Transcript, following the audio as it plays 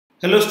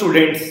Hello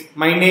students,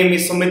 my name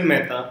is Sumit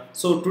Mehta.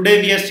 So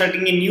today we are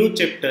starting a new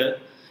chapter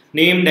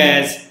named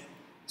as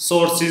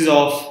Sources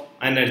of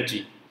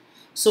Energy.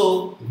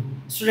 So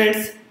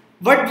students,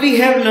 what we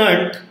have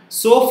learned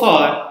so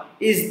far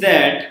is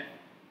that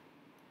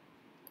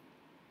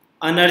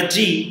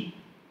energy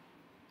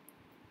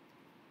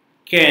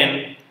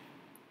can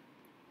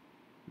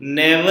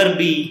never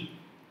be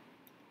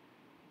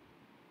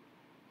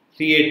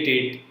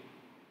created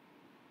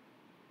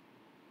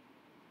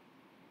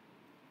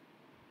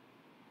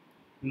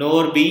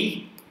nor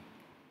be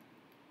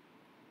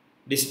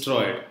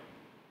destroyed.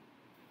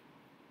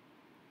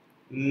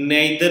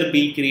 Neither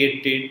be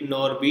created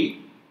nor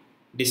be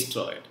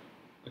destroyed.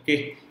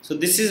 Okay, so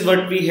this is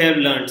what we have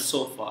learned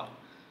so far.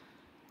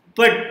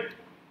 But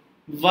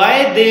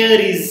why there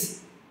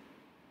is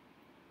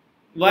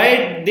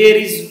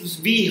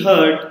we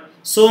heard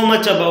so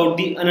much about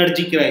the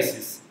energy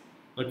crisis?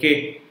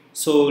 Okay,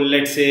 so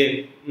let's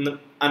say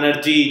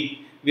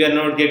energy, we are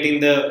not getting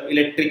the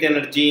electric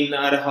energy in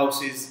our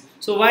houses.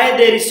 So why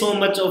there is so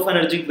much of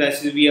energy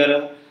crisis we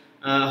are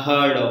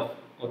heard of?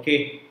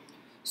 Okay,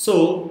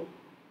 so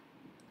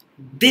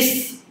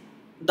this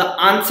the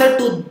answer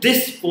to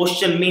this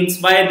question means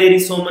why there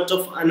is so much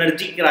of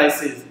energy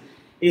crisis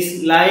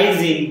is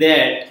lies in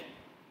that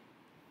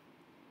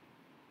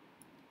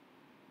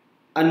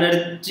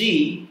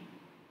energy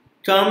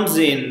comes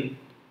in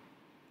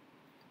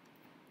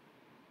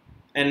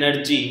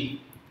energy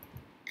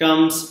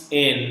comes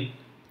in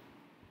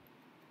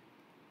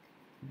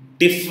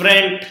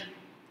different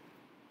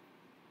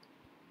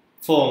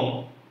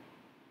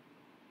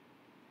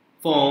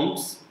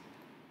forms,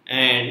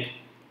 and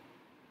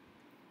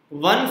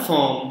one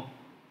form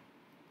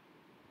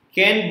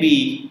can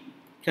be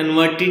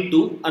converted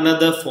to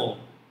another form,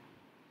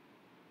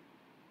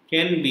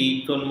 can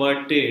be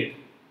converted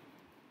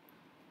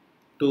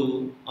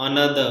to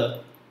another.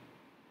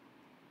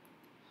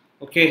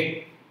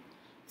 Okay,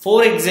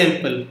 for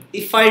example,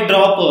 if I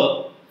drop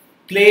a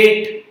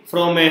plate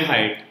from a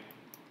height,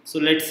 so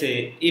let's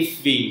say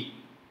if we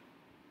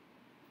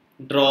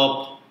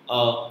drop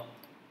a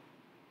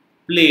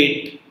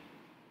plate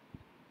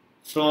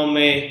from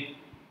a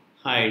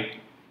height,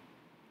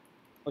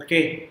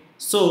 okay,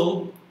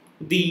 so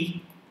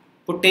the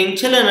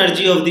potential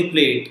energy of the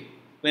plate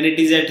when it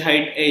is at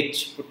height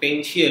h,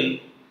 potential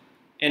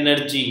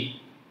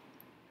energy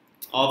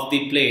of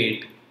the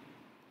plate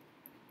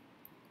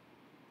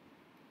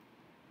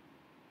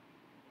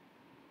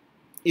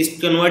is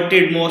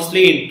converted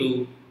mostly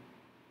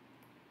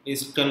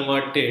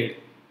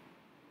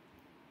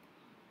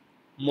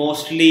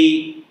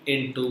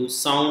into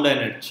sound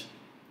energy,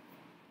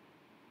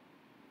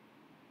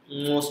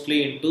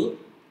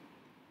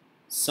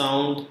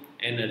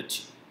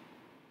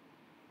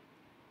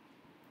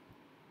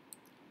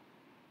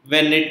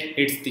 when it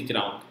hits the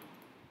ground,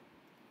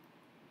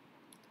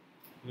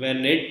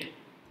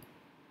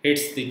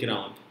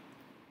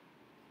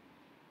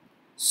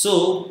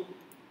 so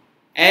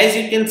as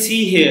you can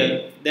see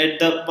here that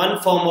the one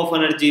form of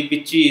energy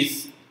which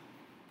is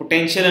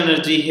potential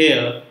energy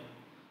here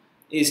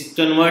is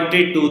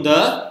converted to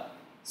the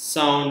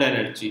sound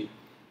energy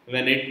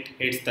when it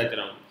hits the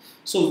ground.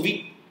 So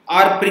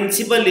our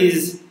principle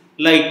is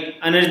like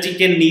energy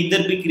can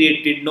neither be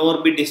created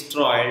nor be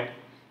destroyed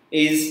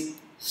is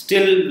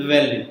still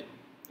valid.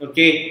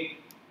 Okay,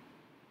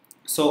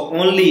 so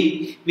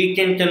only we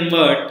can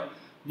convert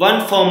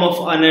one form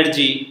of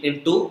energy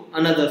into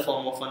another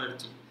form of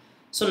energy.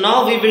 So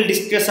now we will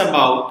discuss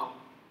about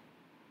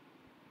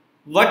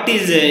what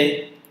is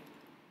a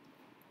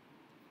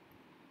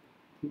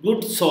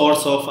good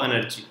source of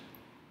energy.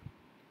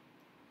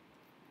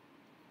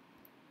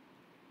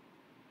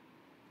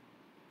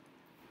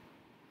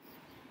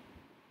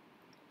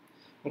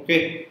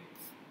 Okay,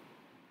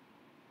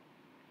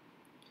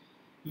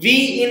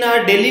 we in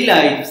our daily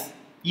lives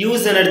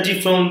use energy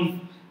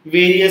from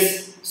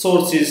various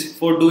sources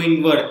for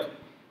doing work.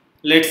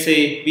 Let's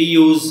say we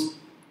use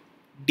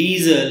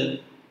diesel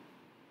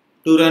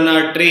to run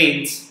our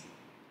trains.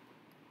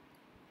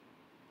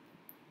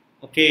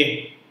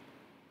 Okay,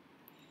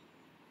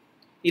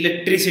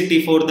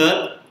 electricity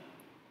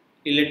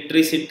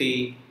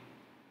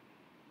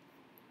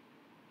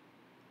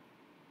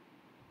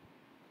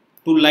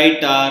to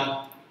light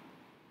our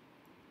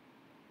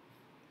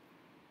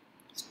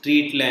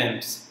street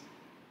lamps.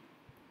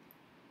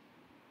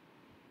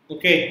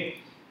 Okay,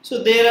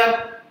 so there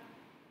are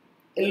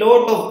a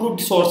lot of good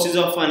sources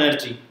of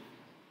energy.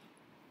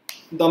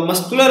 The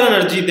muscular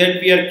energy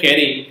that we are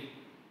carrying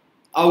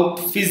out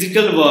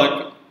physical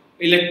work,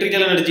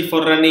 electrical energy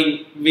for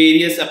running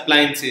various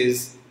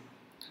appliances,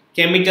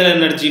 chemical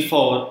energy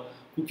for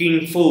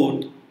cooking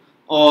food,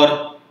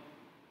 or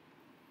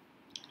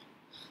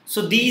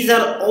so these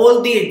are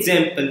all the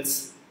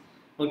examples.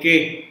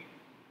 Okay,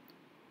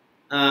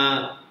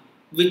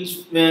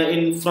 which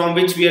from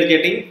which we are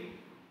getting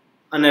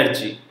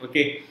energy.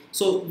 Okay,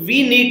 so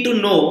we need to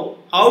know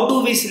how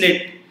do we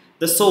select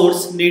the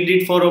source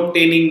needed for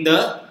obtaining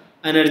the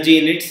energy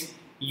in its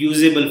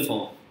usable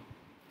form.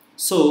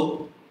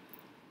 So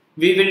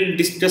we will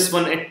discuss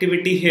one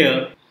activity here.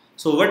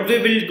 So what we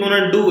will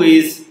gonna do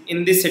is,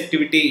 in this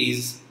activity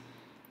is,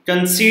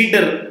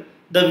 consider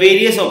the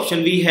various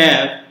options we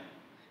have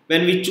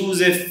when we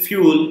choose a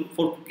fuel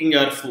for cooking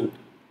our food.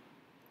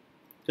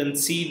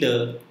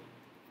 Consider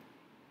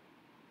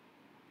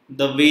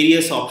the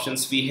various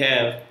options we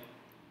have,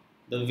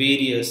 the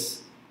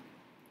various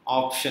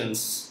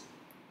options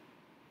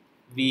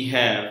we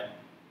have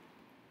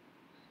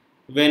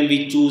when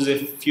we choose a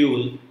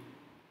fuel,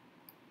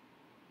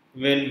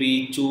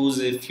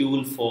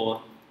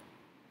 for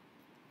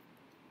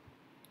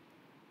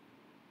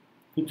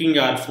cooking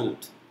our food.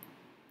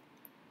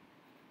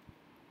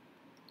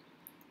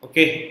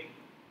 Okay,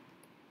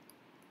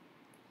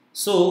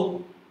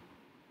 so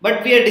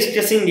what we are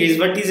discussing is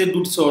what is a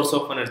good source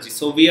of energy.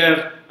 So we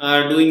are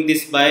doing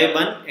this by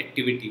one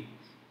activity.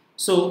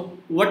 So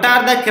what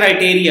are the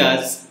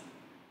criterias?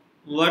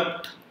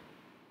 What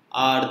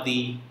are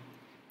the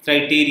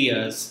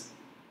criteria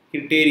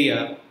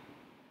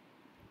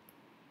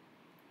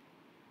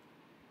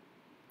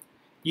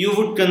you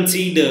would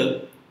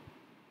consider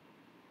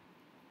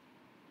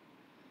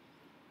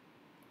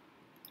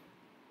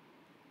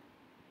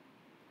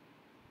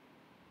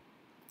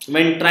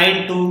when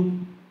trying to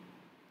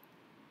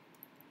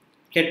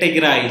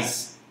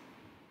categorize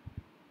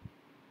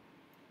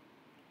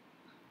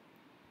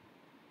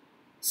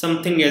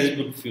something as a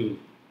good fuel?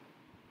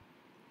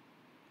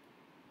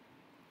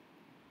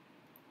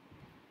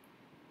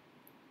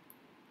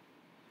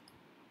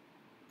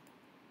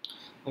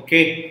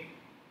 Okay.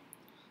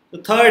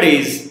 The third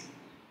is,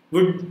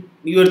 would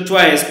your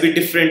choice be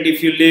different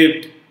if you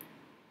lived?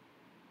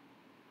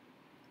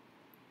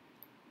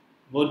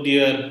 Would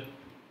your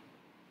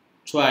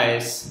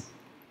choice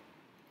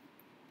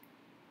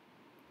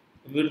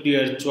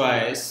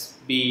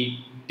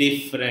be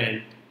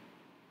different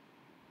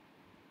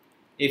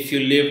if you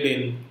lived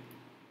in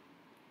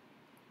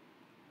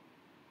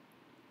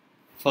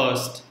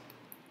forest?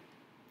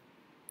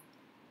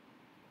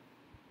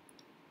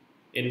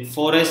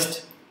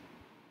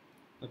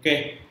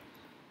 Okay.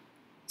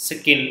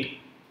 Second,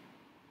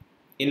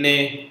 in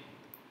a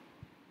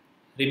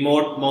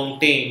remote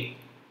mountain.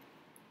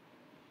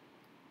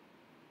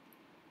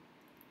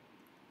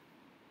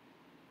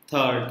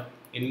 Third,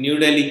 in New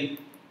Delhi.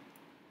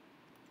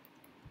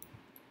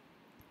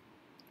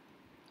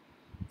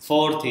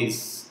 Fourth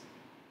is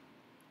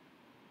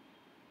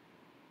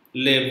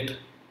lived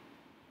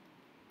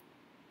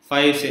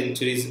 5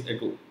 centuries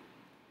ago.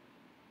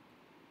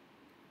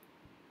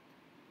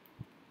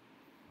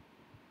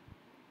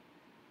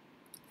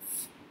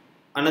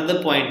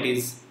 Another point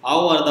is,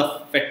 how are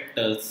the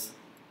factors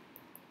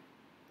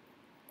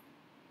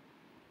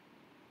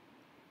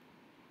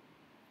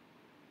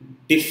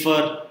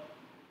differ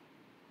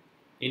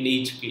in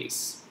each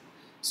case?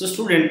 So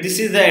student, this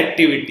is the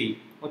activity,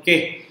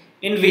 okay,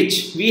 in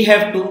which we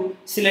have to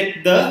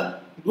select the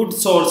good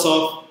source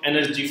of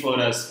energy for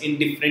us in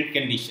different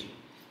condition.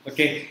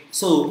 Okay,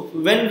 so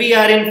when we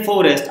are in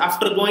forest,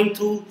 after going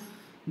through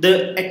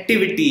the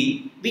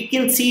activity, we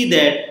can see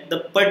that the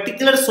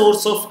particular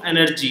source of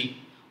energy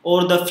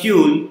or the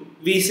fuel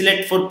we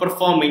select for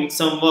performing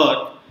some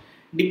work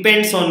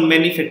depends on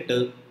many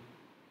factors.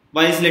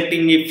 While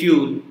selecting a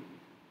fuel,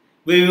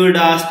 we would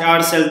ask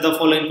ourselves the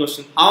following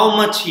question: how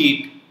much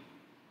heat?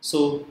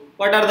 So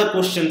what are the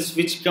questions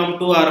which come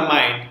to our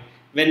mind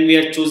when we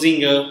are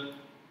choosing a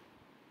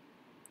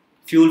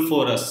fuel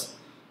for us?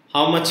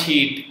 How much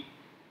heat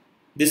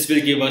this will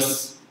give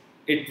us?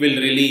 It will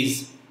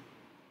release.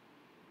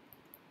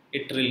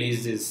 It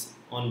releases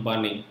on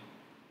burning.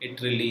 It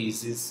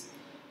releases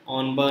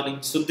on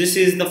burning. So this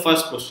is the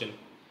first question.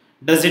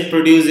 Does it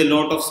produce a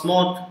lot of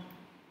smoke?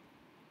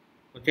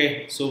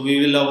 Okay, so we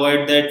will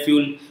avoid that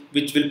fuel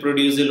which will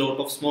produce a lot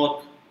of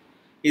smoke.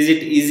 Is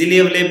it easily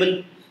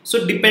available?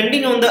 So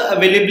depending on the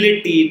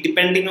availability,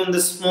 depending on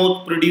the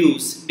smoke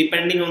produced,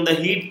 depending on the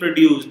heat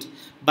produced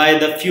by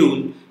the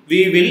fuel,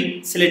 we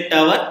will select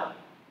our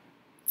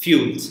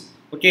fuels.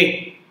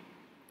 Okay,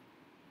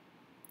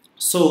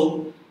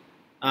 so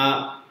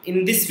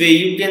in this way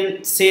you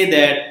can say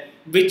that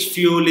which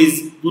fuel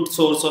is good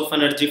source of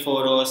energy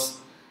for us,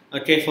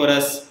 okay, for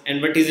us,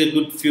 and what is a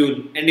good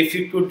fuel, and if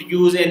you could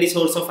use any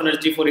source of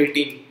energy for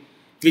heating,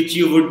 which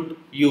you would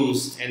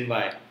use and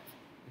why.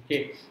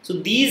 Okay, so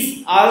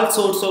these all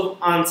sorts of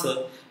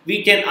answer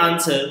we can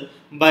answer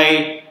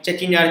by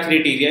checking our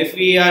criteria. If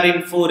we are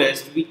in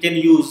forest, we can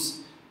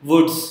use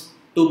woods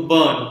to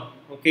burn,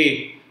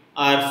 okay,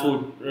 our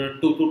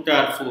food, to cook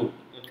our food.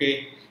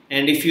 Okay,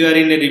 and if you are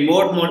in a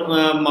remote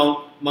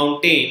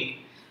mountain,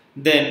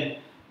 then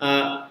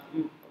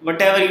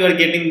whatever you are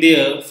getting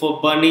there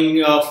for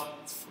burning of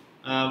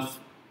uh,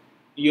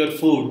 your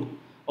food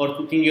or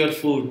cooking your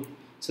food,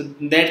 so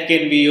that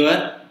can be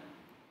your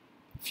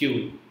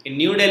fuel. In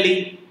New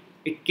Delhi,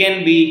 it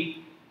can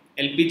be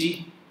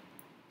LPG,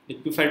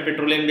 liquefied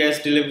petroleum gas,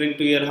 delivering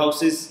to your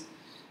houses.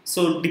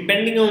 So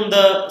depending on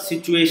the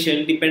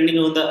situation, depending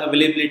on the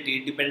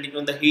availability, depending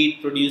on the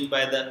heat produced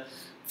by the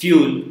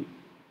fuel,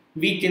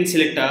 we can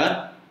select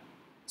our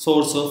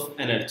source of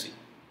energy.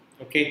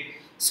 Okay,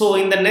 So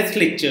in the next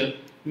lecture,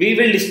 we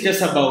will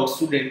discuss about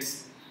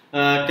students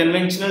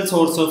conventional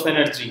source of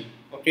energy.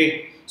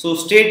 Okay. So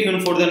stay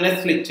tuned for the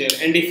next lecture,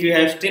 and if you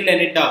have still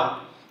any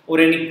doubt or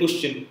any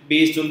question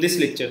based on this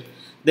lecture,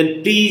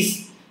 then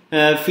please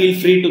feel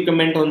free to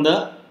comment on the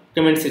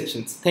comment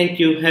sections. Thank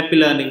you. Happy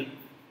learning.